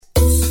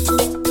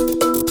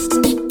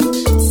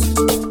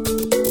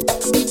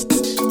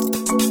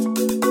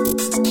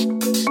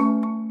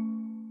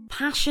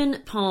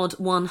Passion Pod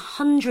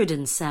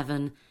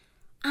 107,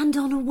 and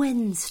on a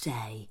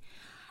Wednesday.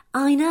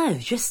 I know,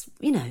 just,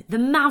 the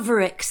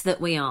mavericks that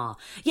we are.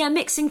 Yeah,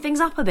 mixing things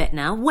up a bit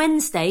now.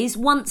 Wednesdays,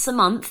 once a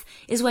month,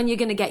 is when you're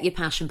going to get your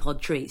Passion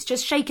Pod treats.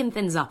 Just shaking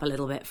things up a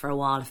little bit for a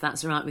while, if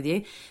that's all right with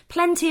you.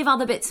 Plenty of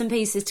other bits and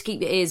pieces to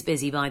keep your ears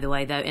busy, by the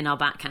way, though, in our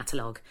back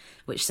catalogue,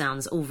 which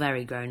sounds all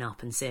very grown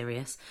up and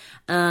serious.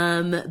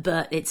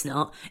 But it's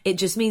not. It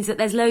just means that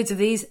there's loads of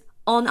these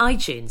on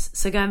iTunes,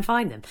 so go and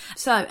find them.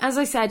 So, as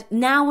I said,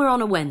 now we're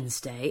on a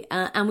Wednesday,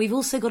 and we've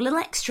also got a little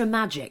extra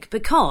magic,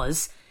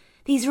 because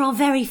these are our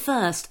very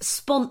first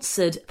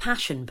sponsored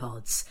Passion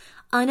Pods.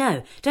 I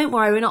know, don't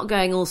worry, we're not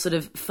going all sort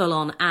of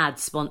full-on ad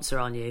sponsor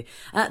on you,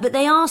 but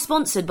they are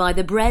sponsored by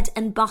the Bread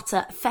and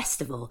Butter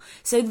Festival.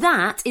 So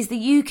that is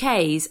the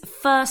UK's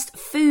first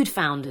Food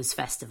Founders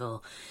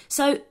Festival.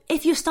 So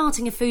if you're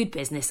starting a food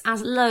business,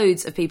 as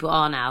loads of people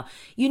are now,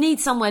 you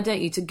need somewhere,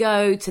 don't you, to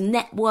go, to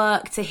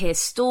network, to hear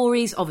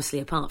stories, obviously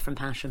apart from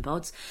Passion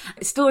Pods,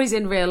 stories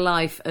in real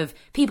life of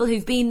people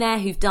who've been there,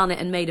 who've done it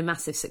and made a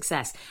massive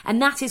success. And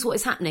that is what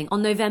is happening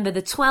on November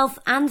the 12th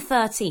and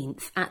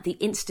 13th at the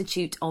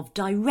Institute of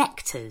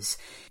Directors.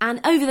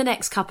 And over the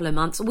next couple of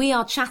months, we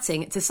are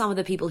chatting to some of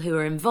the people who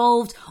are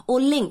involved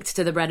or linked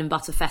to the Bread and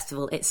Butter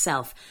Festival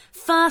itself.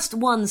 First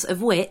ones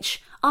of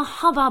which are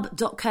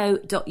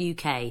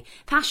hubbub.co.uk.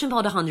 Passion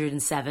Pod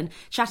 107,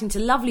 chatting to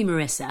lovely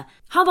Marisa.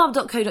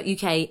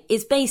 Hubbub.co.uk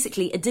is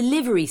basically a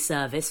delivery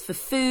service for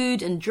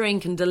food and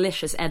drink and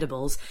delicious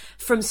edibles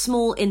from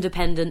small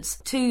independents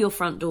to your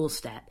front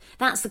doorstep.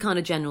 That's the kind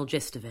of general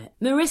gist of it.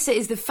 Marisa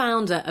is the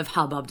founder of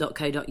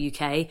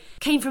hubbub.co.uk,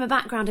 came from a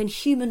background in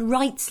human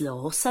rights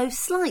law, so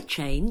slight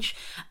change,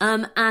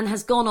 and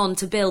has gone on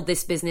to build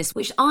this business,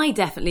 which I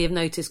definitely have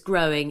noticed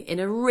growing in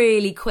a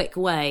really quick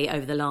way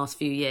over the last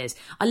few years.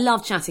 I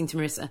love chatting to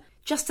Marisa.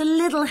 Just a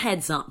little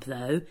heads up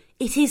though,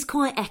 it is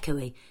quite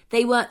echoey.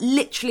 They were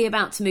literally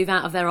about to move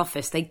out of their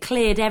office. They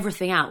cleared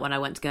everything out when I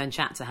went to go and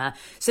chat to her.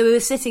 So we were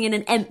sitting in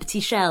an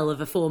empty shell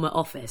of a former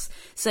office.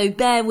 So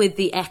bear with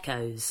the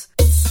echoes.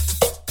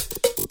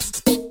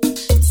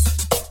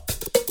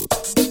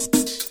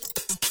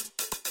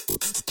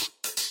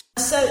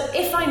 So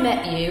if I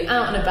met you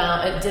out and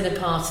about at dinner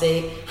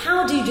party,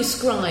 how do you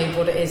describe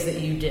what it is that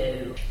you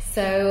do?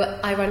 So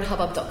I run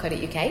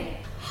hubbub.co.uk.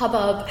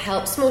 Hubbub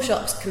helps small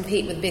shops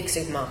compete with big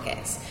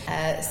supermarkets.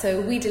 So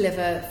we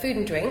deliver food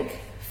and drink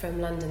from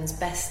London's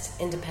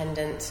best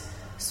independent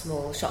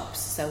small shops.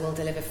 So we'll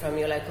deliver from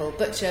your local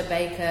butcher,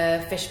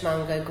 baker,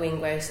 fishmonger,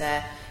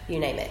 greengrocer, you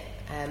name it.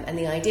 And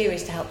the idea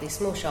is to help these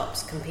small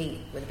shops compete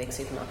with the big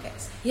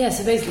supermarkets. Yeah,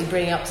 so basically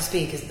bring it up to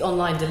speed, because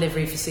online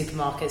delivery for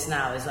supermarkets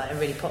now is like a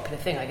really popular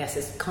thing. I guess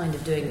it's kind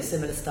of doing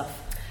similar stuff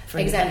for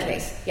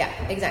independents. Yeah,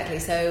 exactly.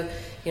 So,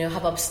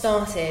 Hubbub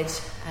started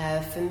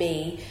for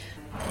me.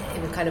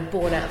 It was kind of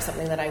born out of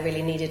something that I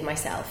really needed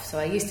myself. So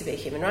I used to be a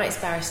human rights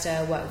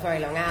barrister, worked very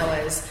long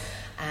hours,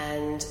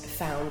 and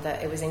found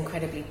that it was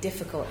incredibly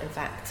difficult, in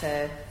fact,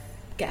 to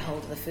get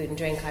hold of the food and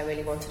drink I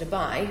really wanted to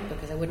buy,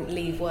 because I wouldn't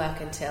leave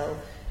work until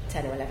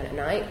 10 or 11 at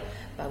night,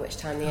 by which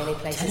time the only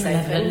place is open.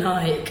 10 or 11 at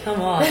night,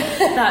 come on.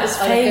 That is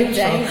painful.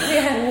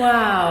 Yeah.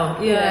 Wow,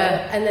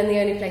 yeah. And then the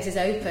only places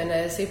open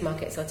are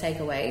supermarkets or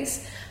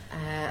takeaways.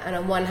 And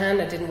on one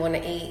hand, I didn't want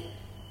to eat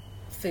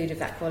food of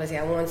that quality.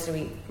 I wanted to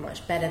eat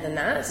much better than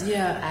that.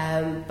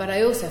 Yeah. But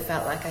I also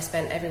felt like I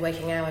spent every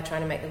waking hour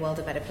trying to make the world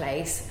a better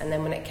place. And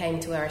then when it came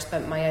to where I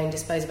spent my own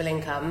disposable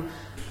income,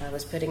 I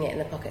was putting it in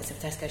the pockets of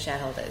Tesco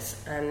shareholders.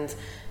 And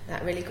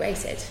that really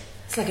grated.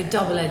 It's like a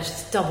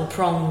double-edged,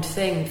 double-pronged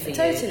thing for you.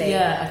 Totally.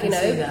 Yeah, I can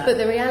see that. But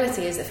the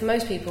reality is that for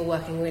most people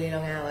working really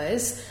long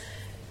hours,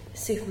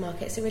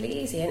 supermarkets are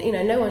really easy.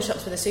 And, no one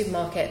shops with a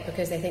supermarket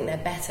because they think they're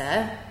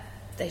better.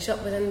 They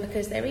shop with them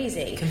because they're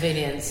easy.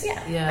 Convenience.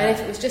 Yeah. And if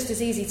it was just as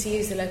easy to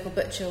use the local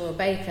butcher or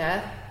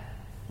baker,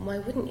 why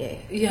wouldn't you?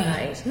 Yeah.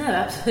 Right? No,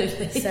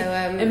 absolutely. So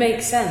it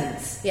makes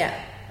sense. Yeah.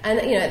 And,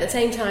 at the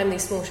same time,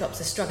 these small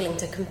shops are struggling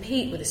to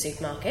compete with the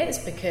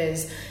supermarkets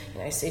because,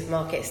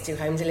 supermarkets do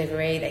home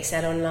delivery, they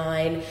sell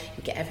online,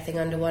 you get everything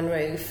under one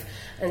roof.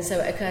 And so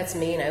it occurred to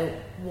me,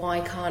 why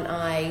can't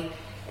I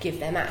give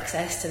them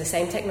access to the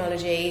same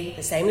technology,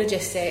 the same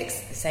logistics,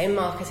 the same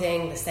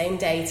marketing, the same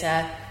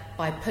data,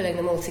 by pulling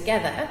them all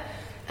together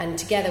and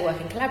together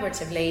working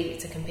collaboratively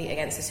to compete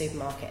against the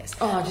supermarkets.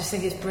 Oh, I just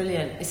think it's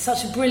brilliant. It's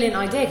such a brilliant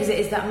idea because it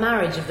is that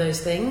marriage of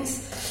those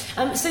things.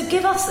 So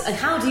give us,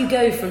 how do you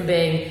go from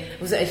being,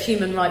 was it a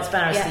human rights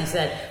barrister, you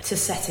said, to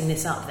setting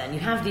this up then? You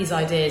have these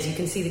ideas, you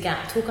can see the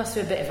gap. Talk us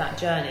through a bit of that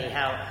journey,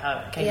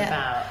 how it came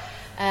about.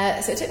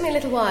 So it took me a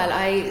little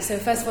while. So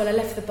first of all, I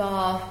left the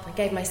bar. I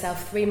gave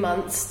myself 3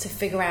 months to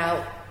figure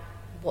out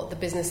what the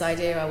business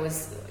idea I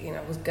was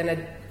going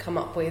to come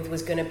up with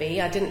was going to be.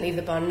 I didn't leave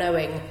the bar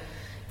knowing,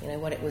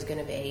 what it was going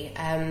to be.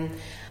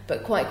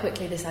 But quite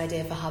quickly, this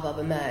idea for Hubbub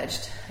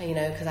emerged.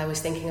 Because I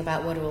was thinking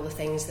about what are all the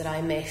things that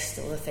I missed,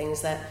 all the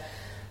things that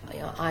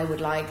I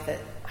would like that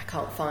I I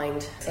can't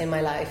find in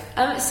my life.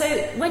 So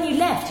when you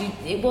left,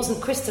 it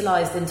wasn't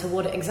crystallised into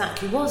what it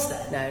exactly was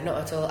then? No,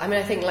 not at all. I mean,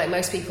 I think like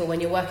most people, when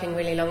you're working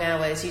really long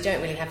hours, you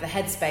don't really have the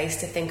headspace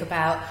to think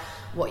about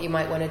what you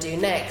might want to do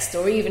next,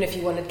 or even if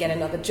you want to get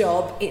another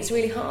job, it's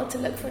really hard to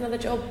look for another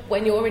job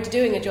when you're already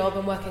doing a job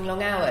and working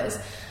long hours.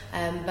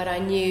 But I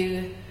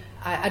knew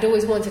I'd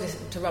always wanted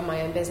to run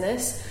my own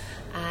business,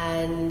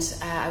 and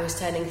I was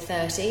turning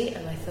 30,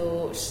 and I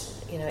thought,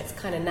 it's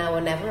kind of now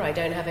or never. I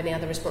don't have any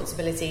other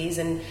responsibilities,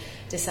 and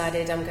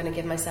decided I'm going to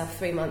give myself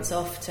 3 months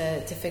off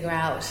to figure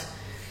out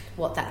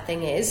what that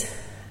thing is.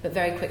 But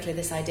very quickly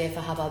this idea for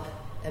Hubbub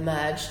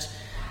emerged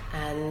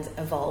and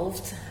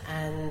evolved,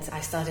 and I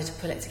started to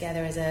pull it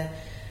together as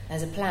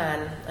a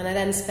plan. And I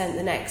then spent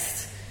the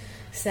next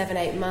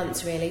 7-8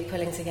 months really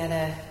pulling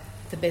together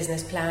the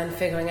business plan,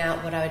 figuring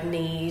out what I would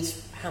need,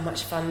 how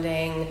much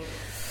funding,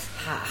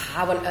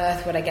 how on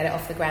earth would I get it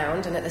off the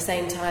ground. And at the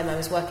same time I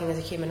was working as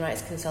a human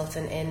rights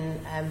consultant in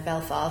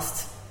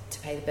Belfast to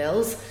pay the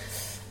bills.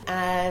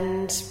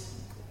 And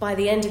by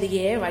the end of the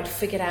year I'd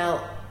figured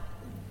out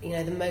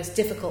the most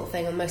difficult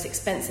thing and most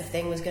expensive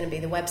thing was going to be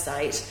the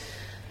website.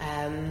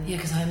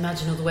 Because I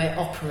imagine all the way it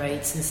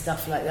operates and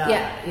stuff like that.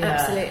 Yeah.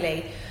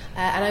 Absolutely.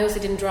 And I also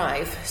didn't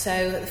drive,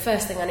 so the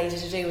first thing I needed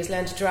to do was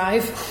learn to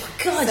drive.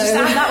 Oh God, just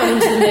add that one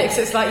into the mix.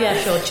 It's like, yeah,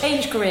 sure,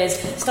 change careers,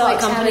 start a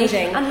company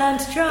and learn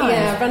to drive.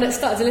 Yeah,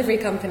 start a delivery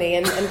company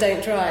and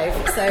don't drive.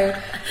 So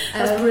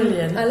that's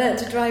brilliant. I learned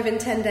to drive in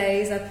 10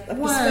 days. I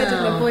persuaded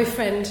my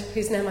boyfriend,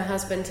 who's now my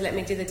husband, to let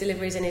me do the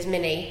deliveries in his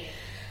Mini.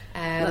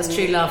 That's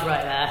true love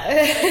right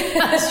there.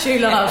 That's true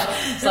love.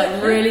 It's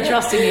like really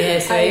trusting you here,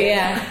 sweet.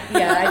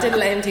 Yeah, I didn't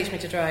let him teach me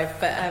to drive,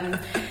 but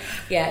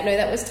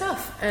that was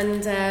tough.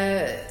 And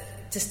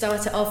to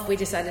start it off, we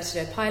decided to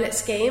do a pilot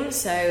scheme.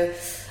 So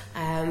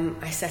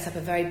I set up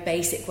a very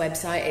basic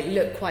website. It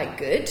looked quite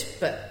good,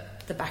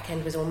 but the back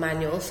end was all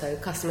manual, so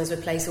customers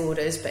would place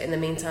orders, but in the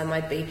meantime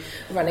I'd be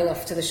running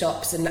off to the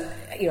shops and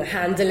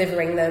hand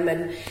delivering them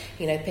and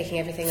picking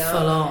everything up.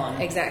 Full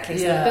on. Exactly.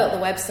 So we built the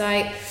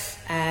website.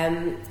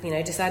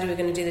 Decided we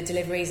were going to do the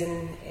deliveries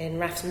in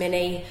Raft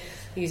Mini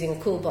using a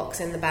cool box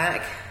in the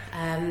back.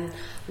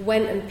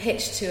 Went and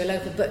pitched to a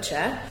local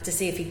butcher to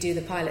see if he'd do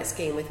the pilot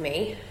scheme with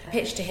me.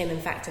 Pitched to him, in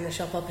fact, in the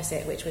shop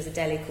opposite, which was a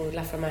deli called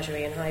La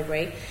Fromagerie in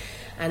Highbury.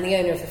 And the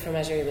owner of the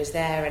fromagerie was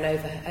there and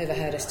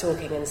overheard us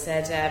talking and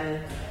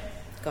said,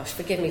 gosh,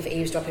 forgive me for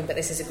eavesdropping, but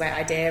this is a great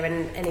idea,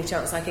 and any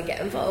chance I could get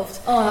involved.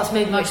 Oh, that's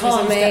made my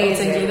palms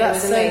amazing.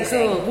 That's so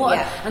amazing. Cool.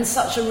 And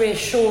such a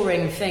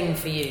reassuring thing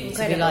for you.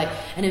 Incredible. To be like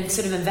an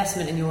sort of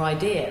investment in your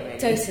idea, really.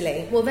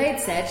 Totally. Well, they'd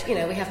said,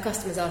 we have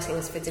customers asking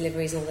us for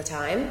deliveries all the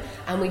time,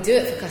 and we do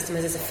it for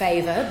customers as a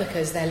favour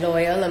because they're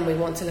loyal and we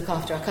want to look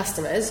after our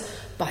customers,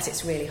 but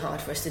it's really hard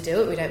for us to do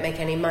it. We don't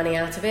make any money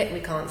out of it. We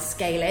can't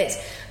scale it,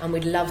 and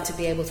we'd love to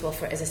be able to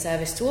offer it as a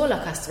service to all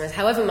our customers,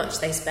 however much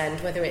they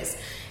spend, whether it's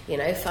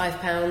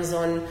 £5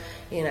 on,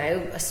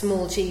 a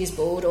small cheese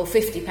board or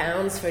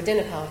 £50 for a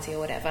dinner party or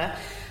whatever.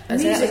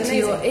 And music so to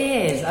your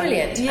ears.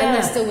 Brilliant. And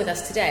they're still with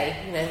us today.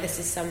 This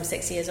is some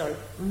 6 years on.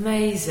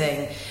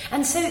 Amazing.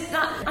 And so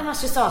I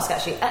must just ask,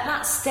 actually, at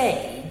that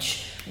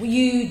stage, were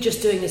you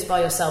just doing this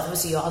by yourself?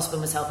 Obviously your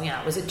husband was helping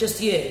out. Was it just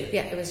you?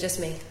 Yeah, it was just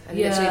me. I'm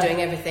literally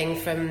doing everything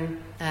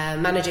from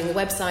managing the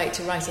website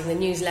to writing the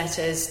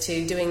newsletters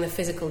to doing the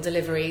physical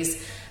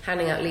deliveries,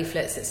 handing out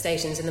leaflets at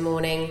stations in the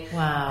morning.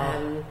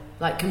 Wow.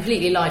 Like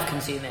completely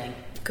life-consuming?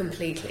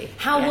 Completely.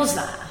 How was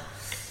that?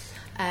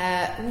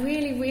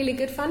 Really, really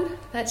good fun,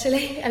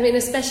 actually. I mean,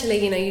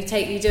 especially,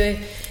 you do a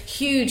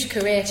huge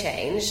career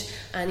change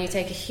and you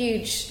take a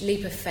huge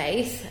leap of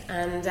faith,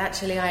 and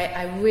actually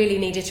I really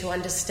needed to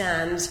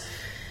understand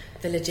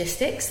the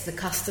logistics, the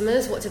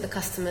customers. What did the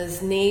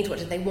customers need? What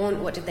did they want?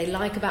 What did they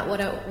like about what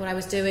I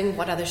was doing?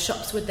 What other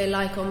shops would they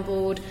like on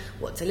board?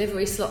 What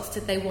delivery slots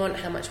did they want?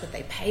 How much would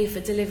they pay for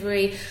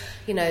delivery?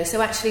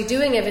 So actually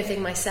doing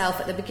everything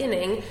myself at the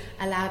beginning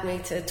allowed me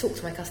to talk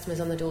to my customers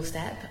on the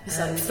doorstep. It's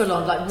like full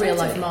on, like real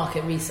life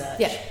market research.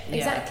 Yeah,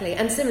 exactly.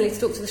 And similarly to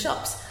talk to the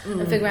shops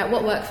and figure out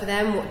what worked for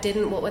them, what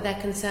didn't, what were their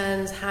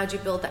concerns, how do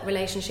you build that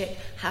relationship,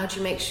 how do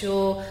you make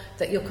sure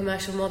that your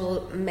commercial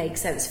model makes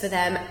sense for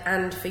them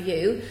and for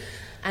you.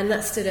 And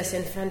that stood us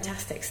in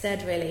fantastic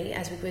stead, really,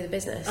 as we grew the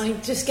business. I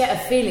just get a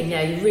feeling,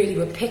 you really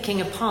were picking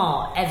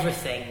apart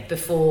everything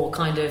before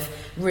kind of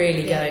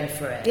really going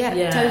for it.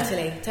 Yeah,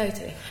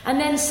 totally. And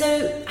then,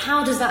 so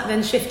how does that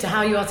then shift to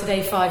how you are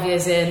today, 5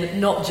 years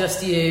in, not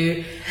just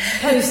you?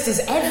 Posters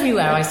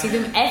everywhere. I see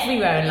them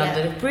everywhere in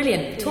London.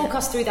 Brilliant. Talk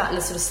us through that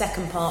sort of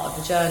second part of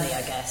the journey,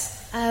 I guess.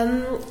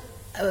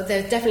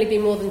 There's definitely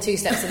been more than 2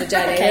 steps of the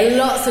journey. Okay.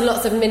 There are lots and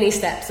lots of mini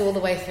steps all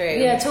the way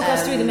through. Yeah, talk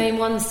us through the main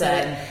ones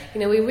then.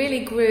 We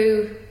really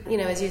grew,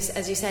 as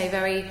you say,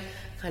 very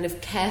kind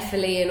of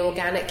carefully and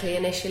organically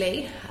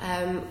initially.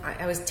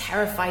 I was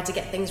terrified to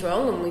get things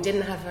wrong, and we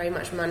didn't have very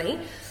much money.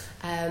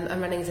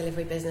 And running a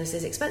delivery business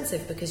is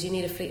expensive because you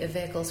need a fleet of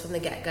vehicles from the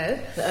get-go.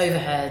 The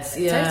overheads,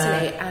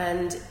 yeah. Totally.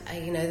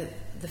 And,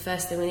 the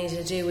first thing we needed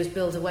to do was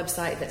build a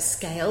website that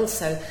scaled,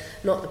 so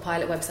not the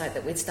pilot website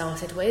that we'd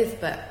started with,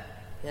 but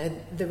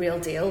the real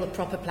deal, the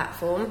proper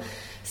platform.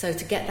 So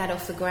to get that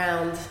off the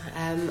ground,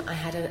 I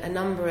had a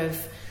number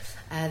of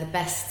the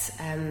best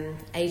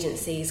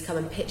agencies come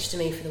and pitch to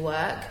me for the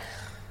work,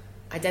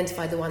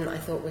 identified the one that I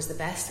thought was the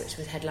best, which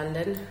was Head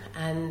London,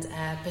 and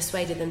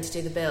persuaded them to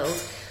do the build,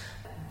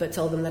 but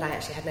told them that I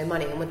actually had no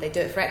money and would they do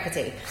it for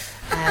equity.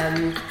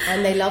 And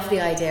they loved the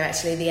idea,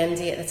 actually. The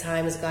MD at the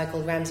time was a guy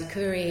called Ramsey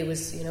Khoury. He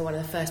was, one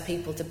of the first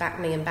people to back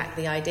me and back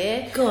the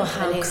idea. God,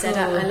 how and he cool. said,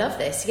 I love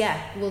this.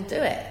 Yeah, we'll do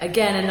it.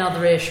 Again, another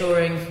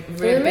reassuring.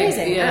 Really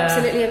amazing,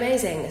 absolutely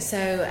amazing.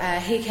 So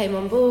he came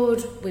on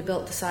board. We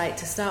built the site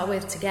to start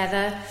with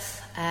together.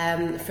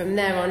 From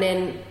there on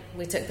in,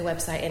 we took the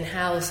website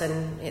in-house,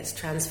 and it's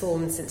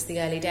transformed since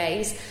the early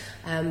days.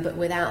 But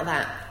without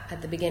that,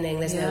 at the beginning,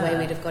 there's no way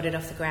we'd have got it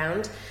off the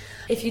ground.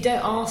 If you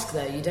don't ask,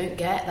 though, you don't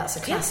get. That's a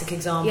classic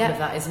example of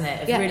that, isn't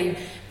it? Of really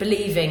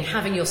believing,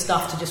 having your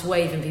stuff to just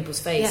wave in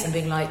people's face and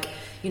being like,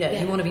 you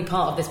want to be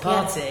part of this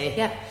party.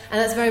 Yeah, and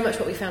that's very much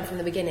what we found from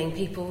the beginning.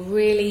 People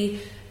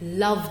really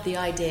loved the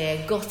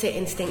idea, got it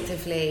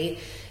instinctively.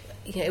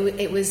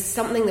 It was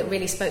something that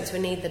really spoke to a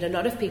need that a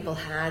lot of people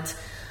had.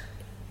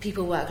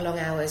 People work long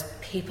hours,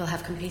 people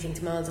have competing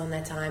demands on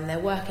their time, they're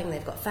working,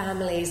 they've got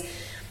families,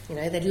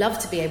 they'd love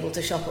to be able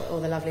to shop at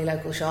all the lovely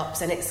local shops,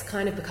 and it's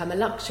kind of become a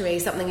luxury,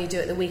 something you do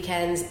at the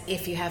weekends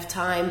if you have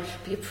time,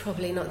 but you're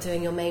probably not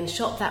doing your main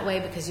shop that way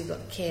because you've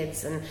got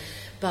kids and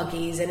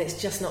buggies, and it's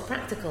just not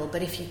practical.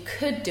 But if you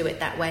could do it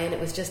that way and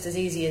it was just as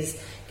easy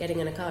as getting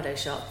an Ocado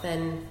shop,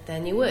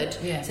 then you would.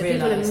 So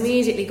people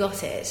immediately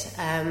got it,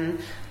 and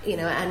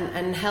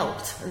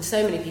helped, and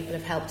so many people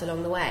have helped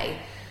along the way.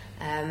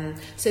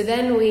 So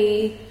then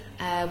we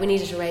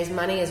needed to raise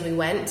money as we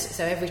went.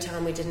 So every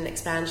time we did an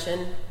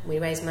expansion, we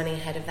raised money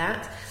ahead of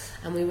that,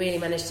 and we really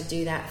managed to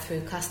do that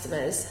through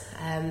customers.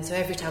 So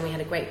every time we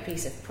had a great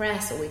piece of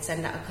press, or we'd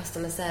send out a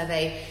customer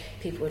survey,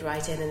 people would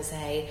write in and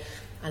say,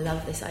 I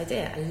love this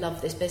idea, I love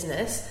this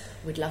business,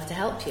 we'd love to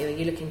help you, are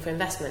you looking for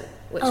investment?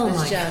 Which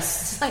was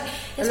just like,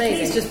 amazing.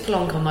 Please just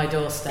plonk on my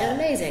doorstep. Yeah,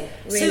 amazing,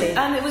 really.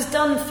 So it was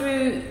done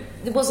through,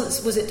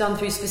 was it done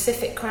through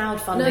specific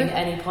crowdfunding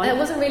at any point? That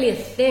wasn't really a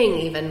thing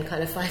even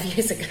kind of 5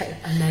 years ago.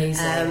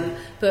 Amazing.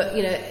 But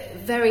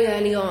very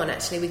early on,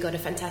 actually, we got a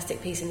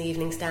fantastic piece in the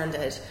Evening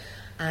Standard,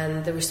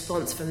 and the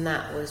response from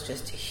that was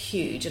just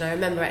huge. And I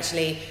remember,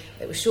 actually,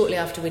 it was shortly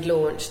after we'd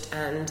launched,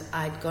 and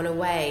I'd gone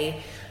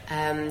away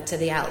to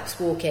the Alps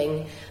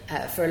walking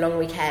for a long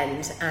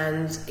weekend,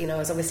 and I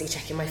was obviously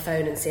checking my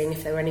phone and seeing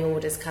if there were any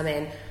orders come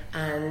in,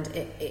 and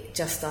it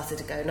just started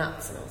to go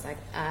nuts, and I was like,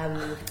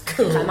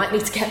 cool. I might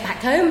need to get back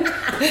home.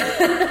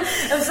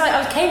 I was like,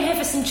 I came here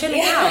for some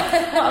chilling out.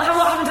 What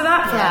happened to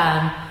that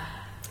plan?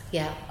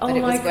 Yeah, but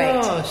it was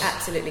great. Gosh.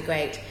 Absolutely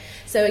great.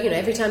 So,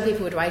 every time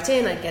people would write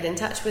in, I'd get in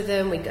touch with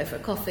them, we'd go for a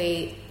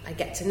coffee, I'd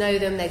get to know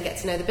them, they'd get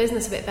to know the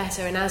business a bit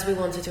better, and as we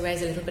wanted to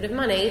raise a little bit of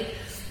money,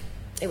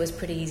 it was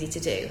pretty easy to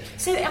do.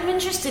 So I'm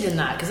interested in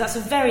that, because that's a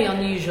very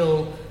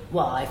unusual,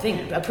 I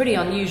think a pretty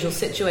unusual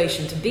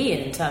situation to be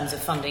in terms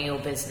of funding your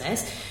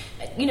business.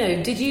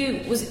 Did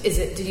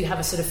you have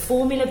a sort of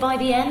formula by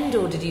the end,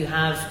 or did you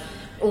have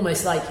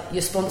almost like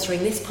you're sponsoring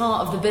this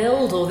part of the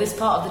build or this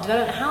part of the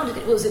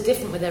development? Was it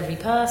different with every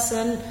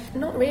person?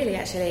 Not really,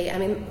 actually. I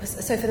mean,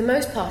 so for the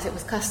most part, it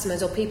was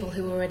customers or people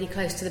who were already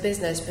close to the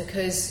business,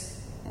 because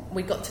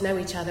we got to know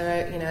each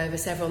other, over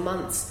several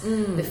months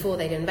before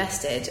they'd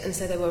invested, and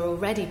so they were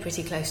already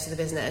pretty close to the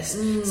business.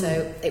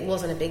 So it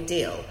wasn't a big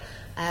deal.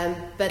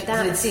 But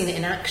they'd seen it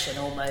in action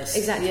almost.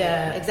 Exactly.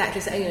 Yeah.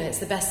 Exactly. So it's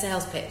the best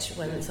sales pitch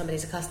when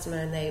somebody's a customer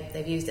and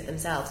they've used it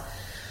themselves.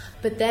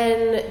 But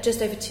then,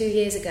 just over 2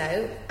 years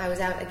ago, I was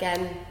out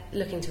again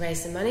looking to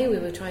raise some money. We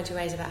were trying to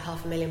raise about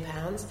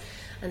 £500,000,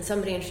 and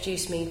somebody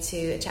introduced me to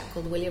a chap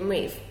called William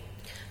Reeve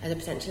as a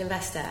potential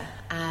investor,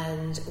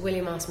 and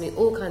William asked me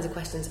all kinds of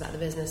questions about the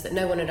business that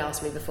no one had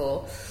asked me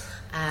before.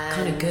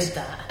 Kind of good,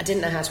 that. I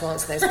didn't know how to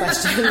answer those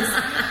questions.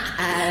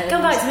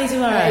 Come back to me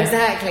tomorrow.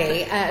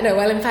 Exactly.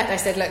 In fact, I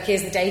said, look,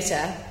 here's the data,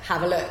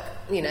 have a look,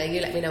 you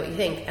let me know what you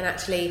think. And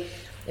actually,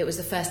 it was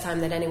the first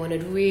time that anyone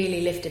had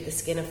really lifted the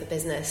skin of the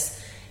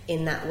business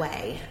in that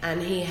way,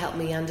 and he helped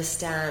me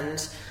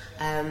understand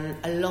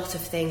a lot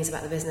of things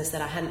about the business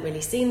that I hadn't really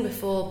seen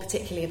before,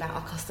 particularly about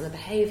our customer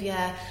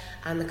behaviour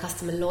and the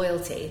customer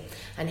loyalty.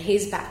 And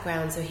his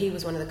background, so he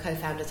was one of the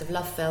co-founders of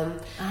Love Film,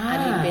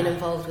 and he'd been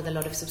involved with a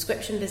lot of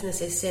subscription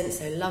businesses since,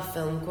 so Love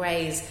Film,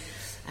 Grays,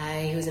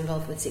 he was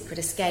involved with Secret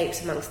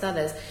Escapes, amongst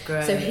others.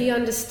 Great. So he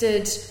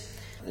understood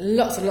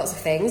lots and lots of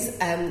things,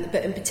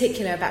 but in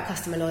particular about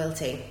customer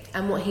loyalty.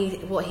 And what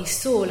he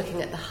saw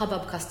looking at the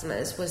Hubbub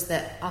customers was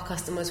that our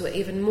customers were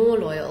even more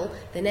loyal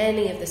than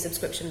any of the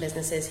subscription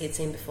businesses he'd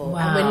seen before.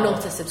 Wow. And we're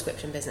not a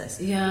subscription business.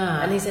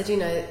 Yeah. And he said,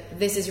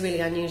 this is really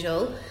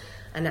unusual,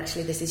 and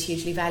actually this is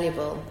hugely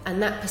valuable.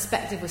 And that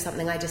perspective was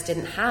something I just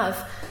didn't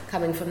have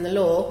coming from the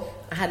law.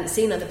 I hadn't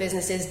seen other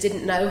businesses,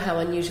 didn't know how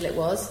unusual it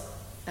was.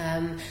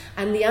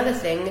 And the other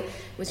thing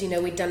was,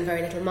 we'd done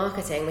very little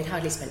marketing. We'd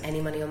hardly spent any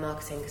money on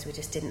marketing because we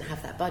just didn't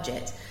have that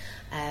budget.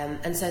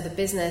 And so the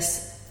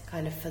business,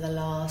 kind of for the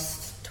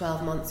last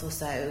 12 months or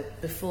so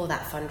before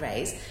that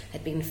fundraise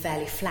had been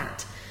fairly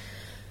flat,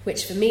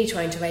 which for me,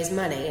 trying to raise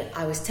money,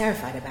 I was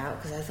terrified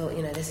about, because I thought,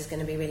 this is going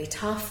to be really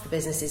tough. The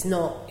business is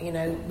not,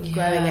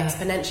 growing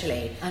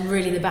exponentially. And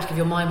really in the back of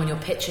your mind when you're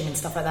pitching and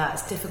stuff like that,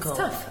 it's difficult.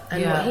 It's tough.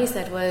 And what he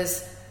said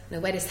was,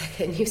 no, wait a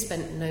second, you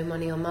spent no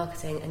money on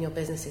marketing and your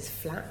business is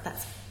flat.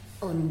 That's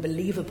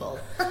unbelievable.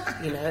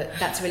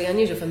 That's really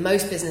unusual. For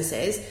most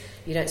businesses,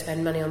 you don't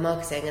spend money on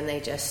marketing and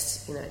they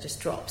just, it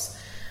just drops.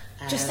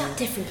 Just that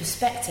different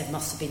perspective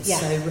must have been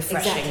so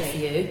refreshing for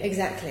you.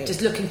 Exactly.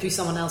 Just looking through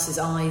someone else's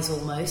eyes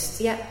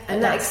almost. Yeah,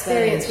 and that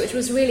experience, which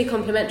was really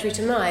complementary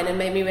to mine, and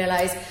made me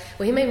realise,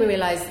 he made me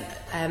realise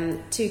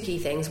two key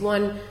things.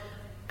 One,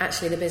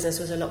 actually the business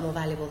was a lot more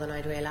valuable than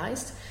I'd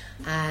realised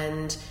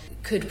and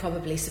could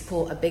probably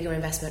support a bigger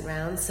investment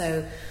round.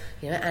 So,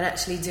 and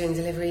actually doing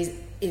deliveries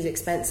is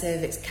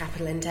expensive, it's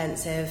capital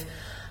intensive.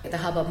 The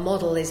Hubbub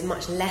model is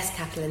much less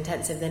capital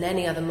intensive than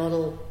any other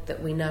model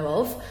that we know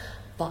of,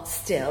 but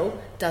still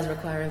does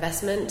require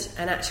investment.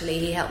 And actually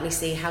he helped me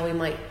see how we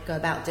might go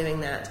about doing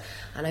that.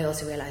 And I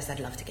also realised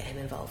I'd love to get him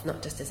involved,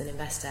 not just as an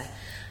investor.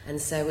 And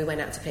so we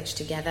went out to pitch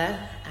together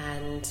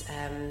and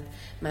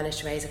managed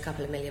to raise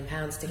 £2 million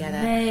together.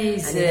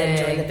 Amazing. And he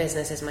then joined the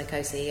business as my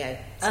co-CEO.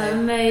 So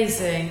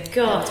amazing.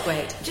 God, that's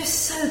great.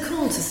 Just so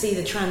cool to see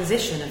the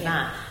transition of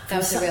that. That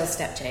was a real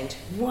step change.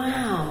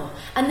 Wow.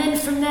 And then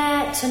from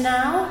there to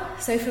now?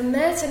 So from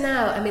there to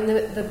now,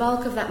 the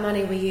bulk of that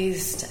money we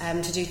used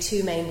to do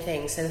two main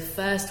things. So the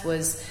first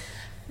was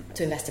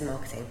to invest in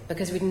marketing,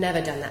 because we'd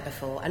never done that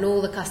before, and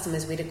all the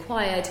customers we'd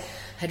acquired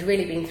had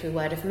really been through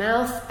word of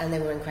mouth, and they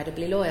were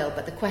incredibly loyal.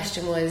 But the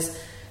question was,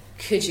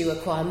 could you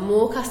acquire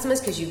more customers?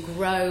 Could you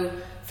grow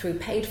through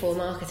paid for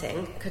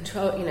marketing,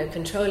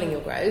 controlling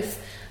your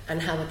growth,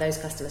 and how would those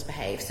customers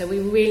behave? So we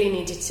really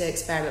needed to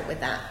experiment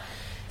with that.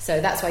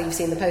 So that's why you've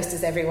seen the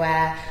posters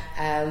everywhere,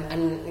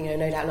 and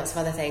no doubt lots of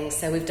other things.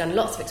 So we've done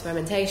lots of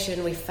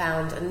experimentation. We've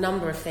found a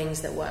number of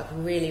things that work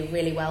really,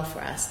 really well for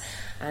us.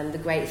 And the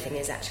great thing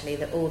is actually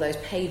that all those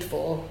paid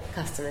for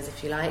customers,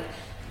 if you like,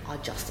 are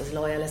just as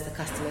loyal as the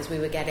customers we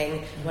were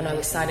getting when I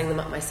was signing them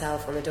up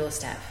myself on the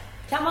doorstep.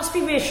 That must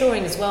be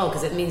reassuring as well,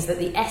 because it means that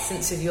the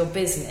essence of your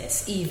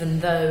business, even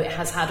though it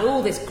has had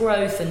all this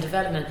growth and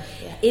development,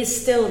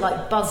 is still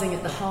like buzzing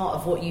at the heart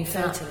of what you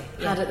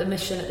had at the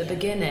mission at the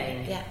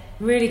beginning. Yeah.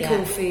 Really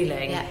cool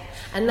feeling. Yeah.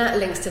 And that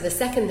links to the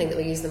second thing that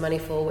we used the money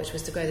for, which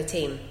was to grow the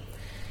team.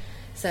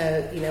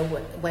 So,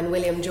 when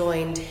William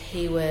joined,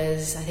 he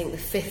was, I think, the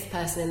fifth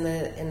person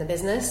in the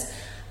business.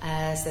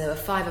 So there were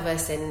 5 of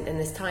us in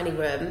this tiny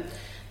room,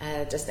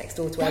 just next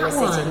door to where we're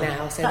sitting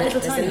now. So there's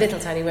a little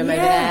tiny room over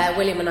there.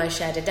 William and I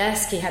shared a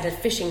desk. He had a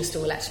fishing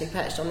stool actually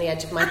perched on the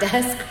edge of my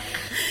desk.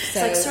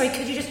 So, it's like, sorry,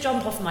 could you just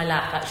jump off my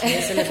lap? Actually,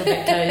 it's a little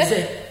bit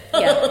cosy.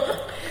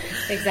 Yeah.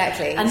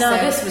 Exactly. And now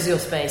this was your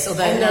space,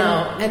 although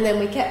and then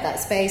we kept that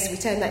space. We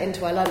turned that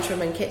into our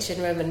lunchroom and kitchen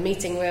room and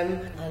meeting room,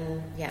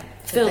 and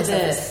filled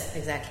this.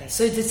 Exactly.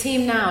 So the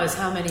team now is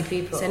how many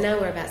people? So now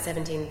we're about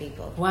 17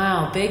 people.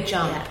 Wow, big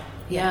jump.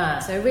 Yeah.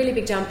 So a really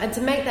big jump, and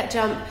to make that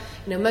jump,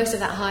 most of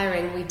that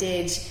hiring we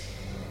did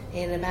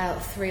in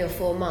about 3 or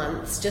 4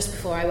 months, just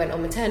before I went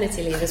on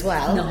maternity leave as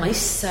well. Nice.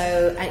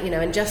 So,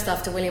 and just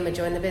after William had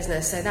joined the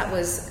business. So that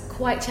was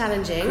quite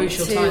challenging.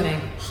 Crucial to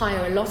timing.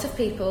 Hire a lot of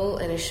people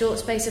in a short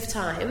space of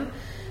time,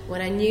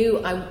 when I knew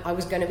I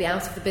was going to be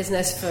out of the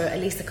business for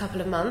at least a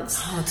couple of months.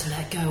 Hard to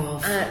let go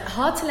of.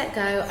 Hard to let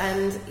go,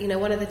 and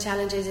one of the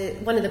challenges,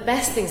 one of the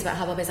best things about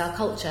Hubbub is our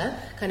culture,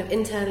 kind of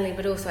internally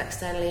but also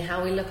externally,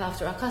 how we look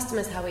after our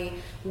customers, how we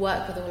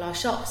work with all our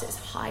shops. It's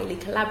highly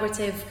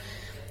collaborative.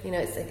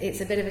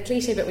 It's a bit of a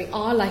cliche, but we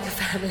are like a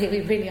family.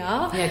 We really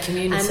are. Yeah,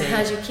 community. And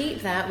how do you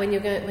keep that when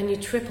you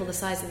triple the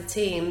size of the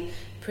team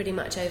pretty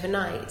much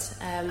overnight?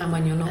 And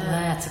when you're not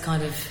there to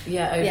kind of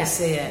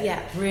oversee it.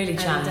 Yeah, really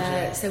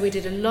challenging. So we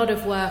did a lot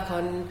of work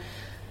on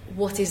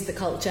what is the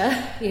culture.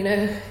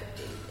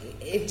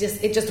 It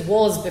just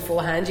was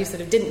beforehand. You sort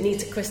of didn't need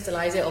to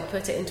crystallise it or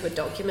put it into a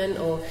document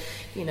or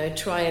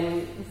try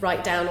and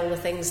write down all the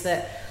things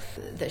that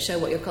show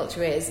what your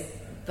culture is.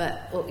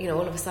 But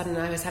all of a sudden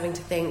I was having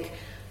to think,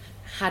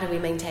 how do we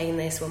maintain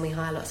this when we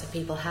hire lots of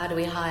people? How do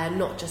we hire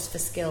not just for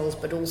skills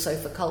but also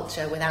for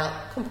culture without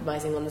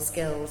compromising on the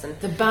skills? And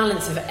the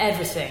balance of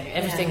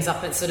everything's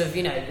up at sort of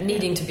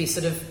needing to be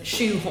sort of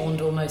shoehorned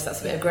almost.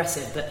 That's a bit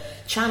aggressive, but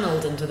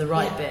channeled into the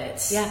right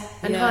bits.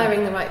 And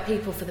hiring the right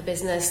people for the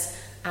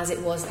business as it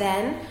was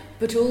then,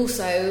 but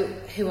also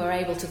who are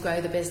able to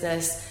grow the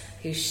business,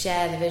 who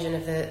share the vision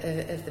of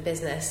the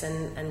business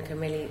and can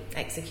really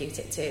execute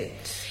it too.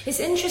 It's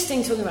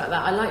interesting talking about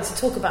that. I like to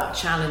talk about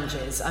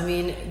challenges. I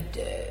mean,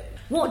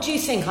 what do you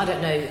think, I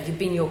don't know, have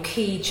been your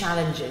key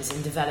challenges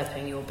in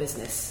developing your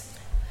business?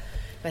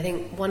 I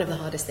think one of the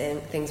hardest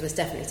things was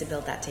definitely to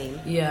build that team.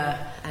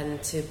 Yeah.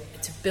 And to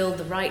build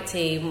the right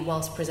team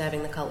whilst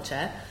preserving the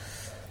culture.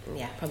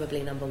 Yeah,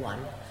 probably number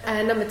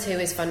 1. Number 2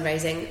 is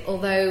fundraising.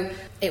 Although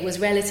it was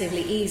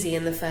relatively easy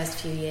in the first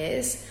few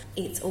years,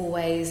 it's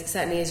always,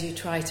 certainly as you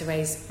try to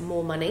raise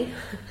more money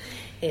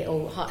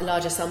or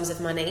larger sums of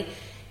money,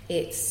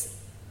 it's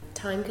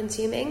time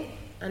consuming,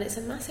 and it's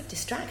a massive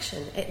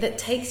distraction. That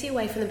takes you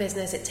away from the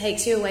business, it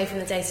takes you away from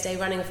the day-to-day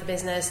running of the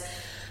business,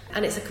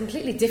 and it's a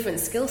completely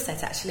different skill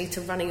set actually to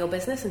running your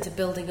business and to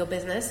building your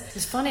business.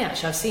 It's funny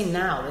actually, I've seen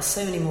now there's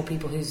so many more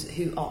people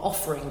who are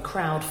offering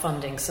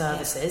crowdfunding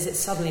services. It's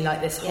suddenly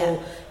like this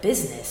whole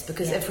business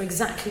because for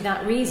exactly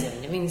that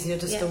reason. It means you're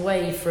just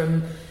away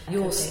from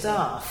your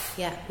staff.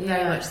 Yeah,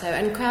 very much so.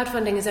 And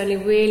crowdfunding has only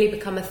really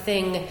become a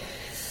thing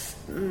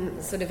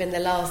sort of in the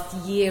last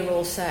year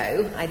or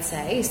so, I'd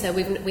say. So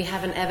we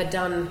haven't ever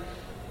done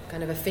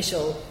kind of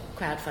official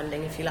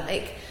crowdfunding, if you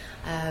like.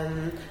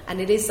 And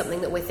it is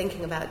something that we're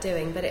thinking about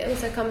doing, but it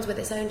also comes with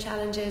its own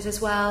challenges as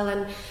well,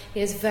 and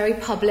it's very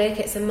public.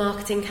 It's a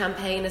marketing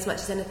campaign as much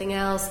as anything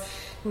else.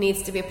 It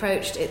needs to be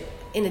approached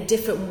in a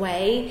different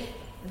way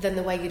than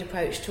the way you'd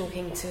approach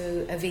talking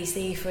to a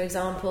VC, for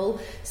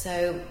example.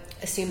 So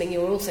assuming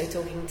you're also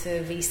talking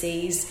to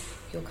VCs,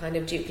 you're kind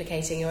of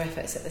duplicating your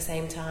efforts at the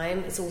same time.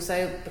 It's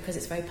also because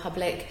it's very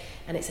public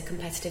and it's a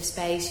competitive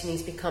space, you need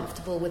to be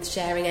comfortable with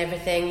sharing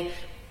everything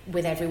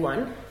with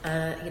everyone,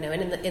 and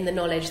in the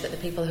knowledge that the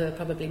people who are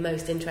probably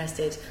most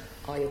interested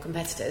are your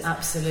competitors.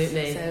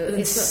 Absolutely. So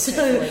it's not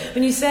so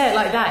when you say it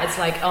like that, it's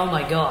like, oh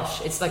my gosh,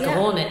 it's like a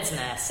hornet's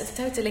nest. It's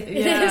totally.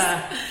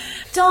 Yeah.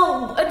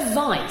 Dol,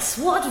 advice.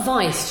 What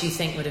advice do you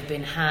think would have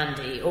been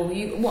handy, or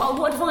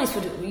what advice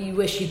would you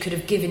wish you could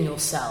have given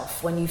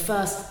yourself when you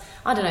first,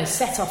 I don't know,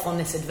 set off on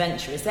this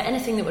adventure? Is there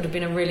anything that would have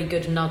been a really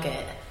good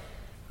nugget?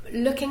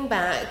 Looking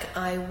back,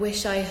 I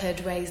wish I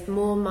had raised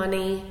more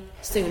money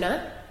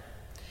sooner.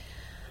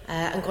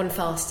 And gone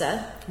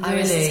faster. Really? I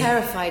was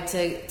terrified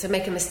to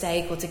make a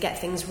mistake or to get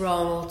things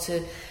wrong or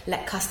to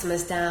let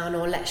customers down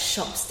or let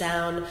shops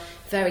down.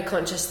 Very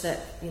conscious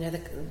that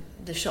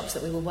the shops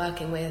that we were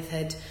working with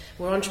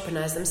were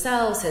entrepreneurs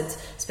themselves, had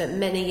spent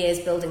many years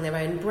building their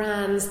own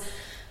brands,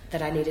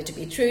 that I needed to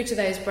be true to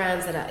those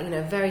brands, that I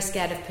very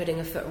scared of putting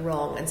a foot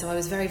wrong, and so I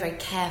was very, very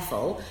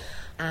careful.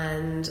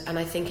 And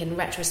I think in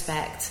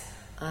retrospect,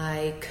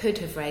 I could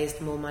have raised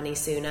more money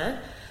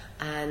sooner.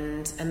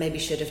 And maybe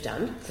should have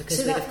done, because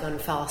we'd have gone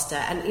faster.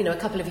 And a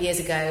couple of years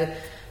ago,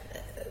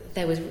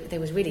 there was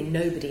really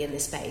nobody in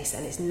this space,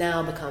 and it's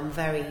now become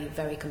very,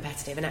 very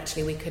competitive. And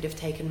actually, we could have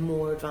taken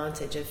more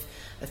advantage of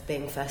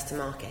being first to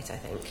market, I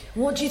think.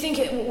 What do you think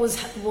it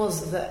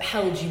was that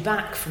held you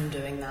back from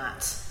doing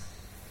that?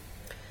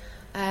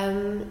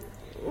 As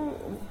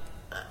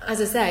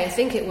I say, I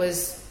think it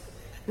was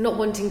not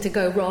wanting to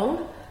go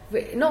wrong,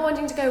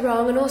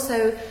 and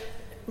also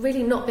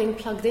really not being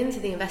plugged into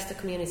the investor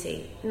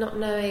community, not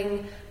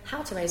knowing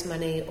how to raise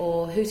money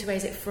or who to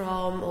raise it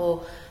from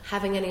or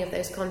having any of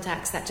those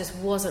contacts. That just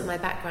wasn't my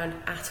background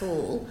at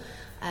all.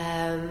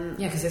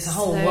 Because it's a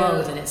whole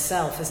world in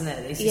itself, isn't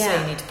it? As you say,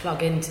 you need to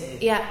plug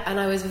into. Yeah, and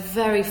I was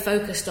very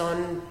focused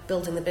on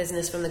building the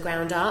business from the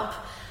ground up,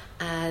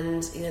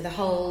 and the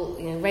whole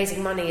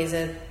raising money is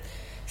a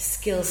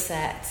skill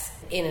set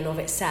in and of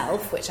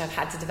itself, which I've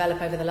had to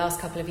develop over the last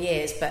couple of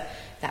years, but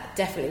that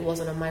definitely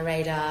wasn't on my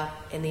radar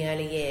in the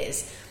early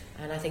years.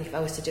 And I think if I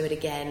was to do it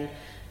again,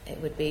 it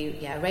would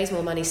be raise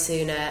more money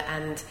sooner.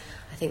 And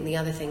I think the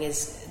other thing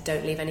is,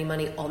 don't leave any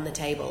money on the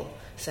table.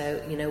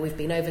 So we've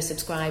been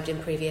oversubscribed in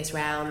previous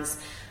rounds,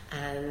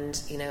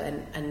 and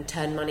and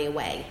turn money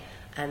away.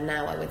 And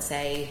now I would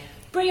say,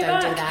 don't do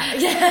that.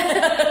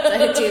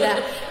 Don't do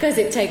that, because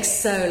it takes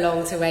so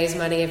long to raise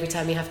money every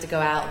time you have to go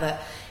out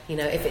that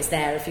if it's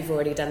there, if you've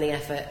already done the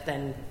effort,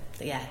 then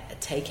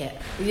take it.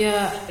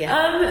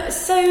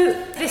 So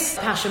this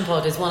Passion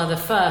Pod is one of the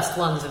first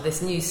ones of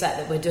this new set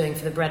that we're doing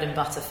for the Bread and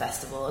Butter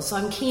Festival. So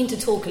I'm keen to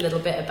talk a little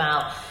bit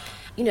about,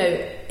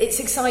 it's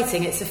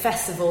exciting. It's a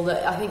festival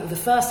that I think the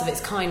first of its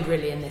kind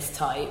really in this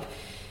type,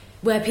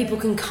 where people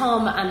can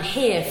come and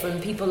hear from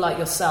people like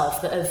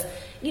yourself that have,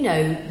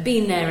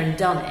 been there and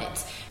done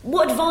it.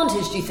 What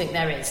advantage do you think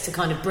there is to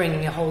kind of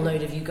bringing a whole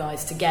load of you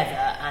guys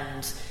together,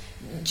 and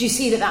do you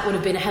see that would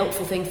have been a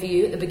helpful thing for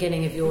you at the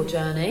beginning of your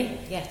journey?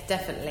 Yeah,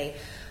 definitely.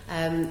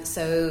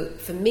 So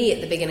for me at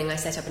the beginning, I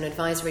set up an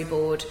advisory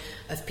board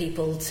of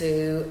people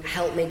to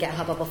help me get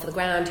Hubbub off the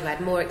ground, who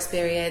had more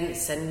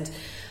experience and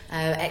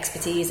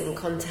expertise and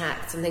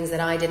contacts and things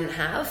that I didn't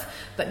have.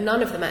 But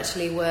none of them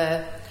actually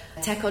were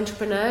tech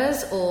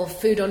entrepreneurs or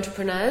food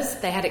entrepreneurs.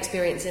 They had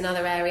experience in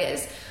other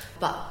areas,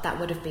 but that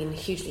would have been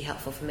hugely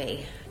helpful for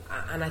me.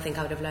 And I think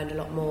I would have learned a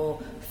lot more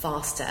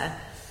faster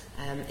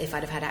if I'd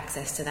have had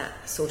access to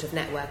that sort of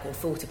network, or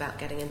thought about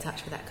getting in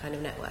touch with that kind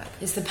of network.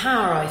 It's the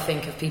power, I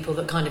think, of people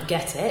that kind of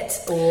get it,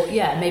 or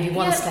maybe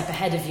one step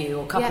ahead of you,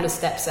 or a couple of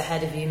steps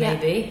ahead of you,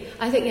 maybe.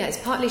 I think it's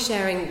partly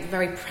sharing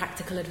very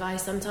practical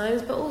advice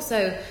sometimes, but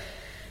also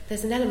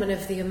there's an element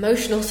of the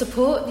emotional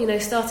support.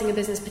 Starting a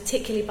business,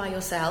 particularly by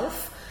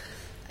yourself,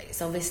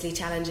 it's obviously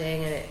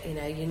challenging,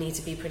 and you need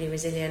to be pretty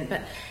resilient,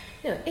 but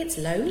it's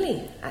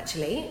lonely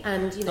actually,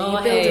 and you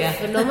build a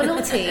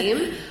phenomenal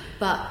team,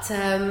 but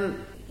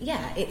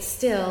it's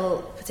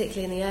still,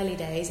 particularly in the early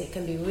days, it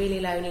can be really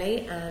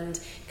lonely, and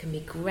it can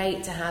be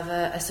great to have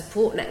a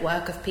support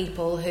network of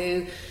people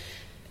who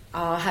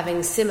are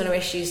having similar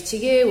issues to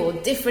you or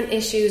different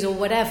issues or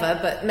whatever,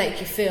 but make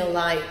you feel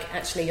like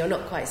actually you're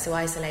not quite so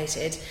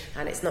isolated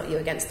and it's not you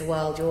against the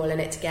world, you're all in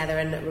it together,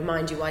 and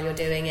remind you while you're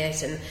doing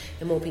it. And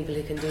the more people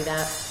who can do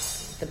that,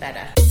 the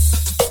better.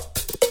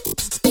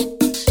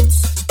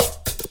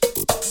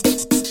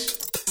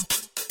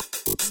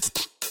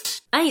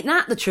 Ain't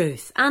that the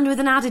truth? And with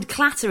an added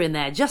clatter in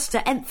there, just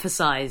to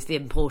emphasise the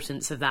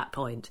importance of that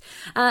point.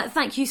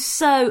 Thank you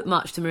so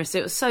much to Marisa.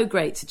 It was so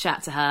great to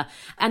chat to her.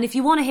 And if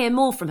you want to hear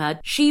more from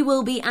her, she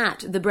will be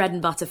at the Bread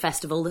and Butter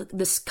Festival,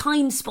 the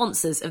kind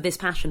sponsors of this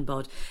Passion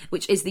Pod,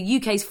 which is the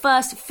UK's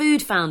first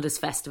Food Founders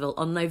Festival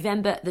on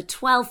November the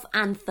 12th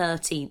and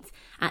 13th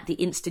at the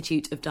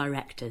Institute of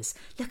Directors.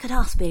 Look at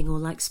us being all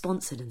like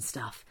sponsored and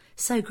stuff.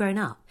 So grown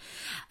up.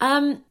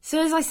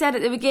 So as I said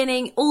at the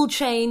beginning, all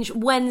change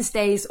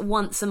Wednesdays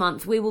once a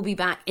month. We will be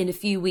back in a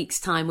few weeks'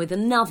 time with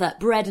another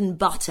bread and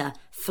butter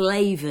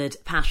flavoured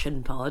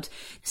Passion Pod.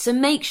 So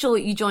make sure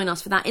you join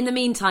us for that. In the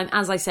meantime,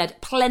 as I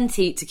said,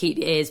 plenty to keep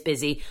your ears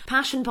busy.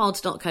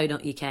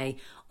 passionpods.co.uk,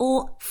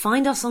 or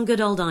find us on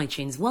good old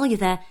iTunes. While you're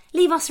there,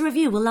 leave us a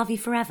review. We'll love you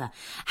forever.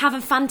 Have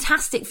a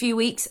fantastic few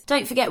weeks.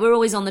 Don't forget, we're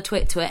always on the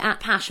Twit at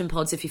Passion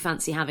Pods if you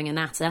fancy having a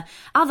natter.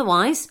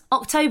 Otherwise,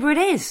 October it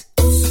is.